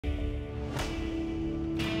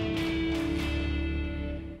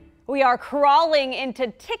We are crawling into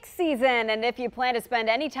tick season, and if you plan to spend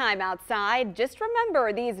any time outside, just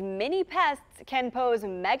remember these mini pests can pose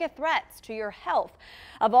mega threats to your health.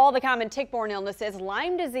 Of all the common tick-borne illnesses,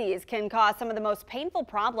 Lyme disease can cause some of the most painful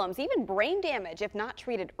problems, even brain damage if not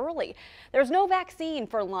treated early. There's no vaccine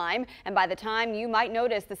for Lyme, and by the time you might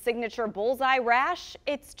notice the signature bullseye rash,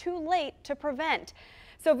 it's too late to prevent.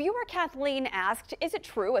 So viewer Kathleen asked, is it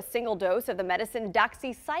true a single dose of the medicine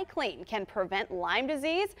doxycycline can prevent Lyme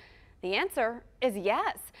disease? The answer is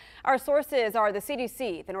yes. Our sources are the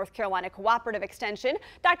CDC, the North Carolina Cooperative Extension,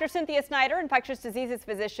 Dr. Cynthia Snyder, infectious diseases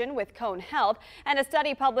physician with Cone Health, and a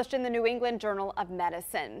study published in the New England Journal of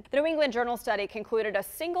Medicine. The New England Journal study concluded a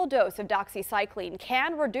single dose of doxycycline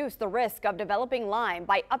can reduce the risk of developing Lyme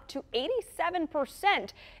by up to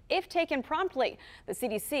 87% if taken promptly. The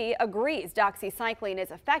CDC agrees doxycycline is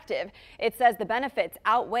effective. It says the benefits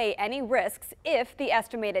outweigh any risks if the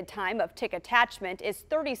estimated time of tick attachment is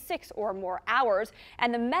 36 or more hours,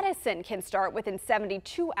 and the medicine can start within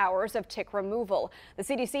 72 hours of tick removal. The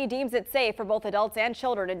CDC deems it safe for both adults and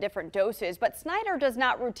children in different doses, but Snyder does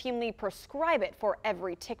not routinely prescribe it for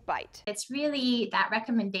every tick bite. It's really that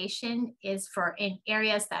recommendation is for in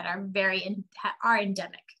areas that are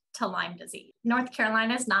endemic to Lyme disease. North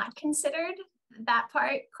Carolina is not considered that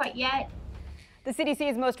part quite yet. The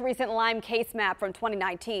CDC's most recent Lyme case map from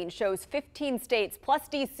 2019 shows 15 states plus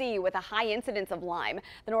D.C. with a high incidence of Lyme.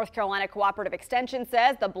 The North Carolina Cooperative Extension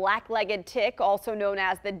says the black-legged tick, also known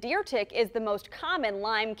as the deer tick, is the most common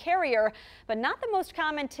Lyme carrier, but not the most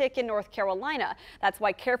common tick in North Carolina. That's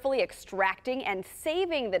why carefully extracting and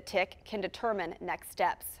saving the tick can determine next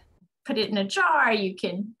steps. Put it in a jar, you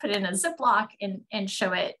can put it in a Ziploc and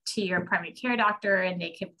show it to your primary care doctor, and they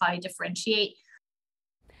can probably differentiate.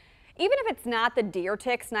 Even if it's not the deer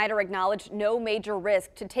tick, Snyder acknowledged no major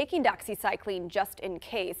risk to taking doxycycline just in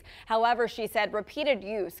case. However, she said repeated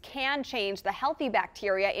use can change the healthy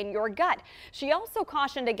bacteria in your gut. She also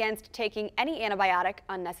cautioned against taking any antibiotic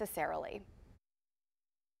unnecessarily.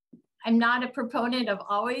 I'm not a proponent of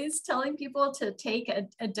always telling people to take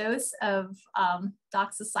a dose of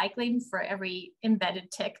doxycycline for every embedded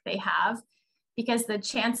tick they have, because the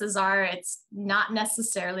chances are it's not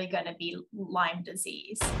necessarily going to be Lyme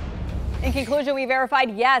disease. In conclusion, we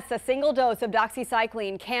verified yes, a single dose of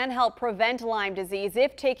doxycycline can help prevent Lyme disease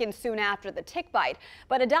if taken soon after the tick bite,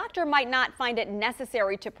 but a doctor might not find it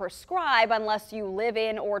necessary to prescribe unless you live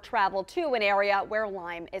in or travel to an area where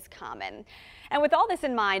Lyme is common. And with all this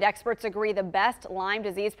in mind, experts agree the best Lyme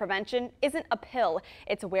disease prevention isn't a pill.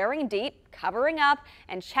 It's wearing DEET, covering up,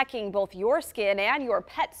 and checking both your skin and your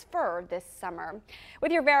pet's fur this summer.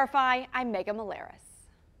 With your Verify, I'm Megan Malaris.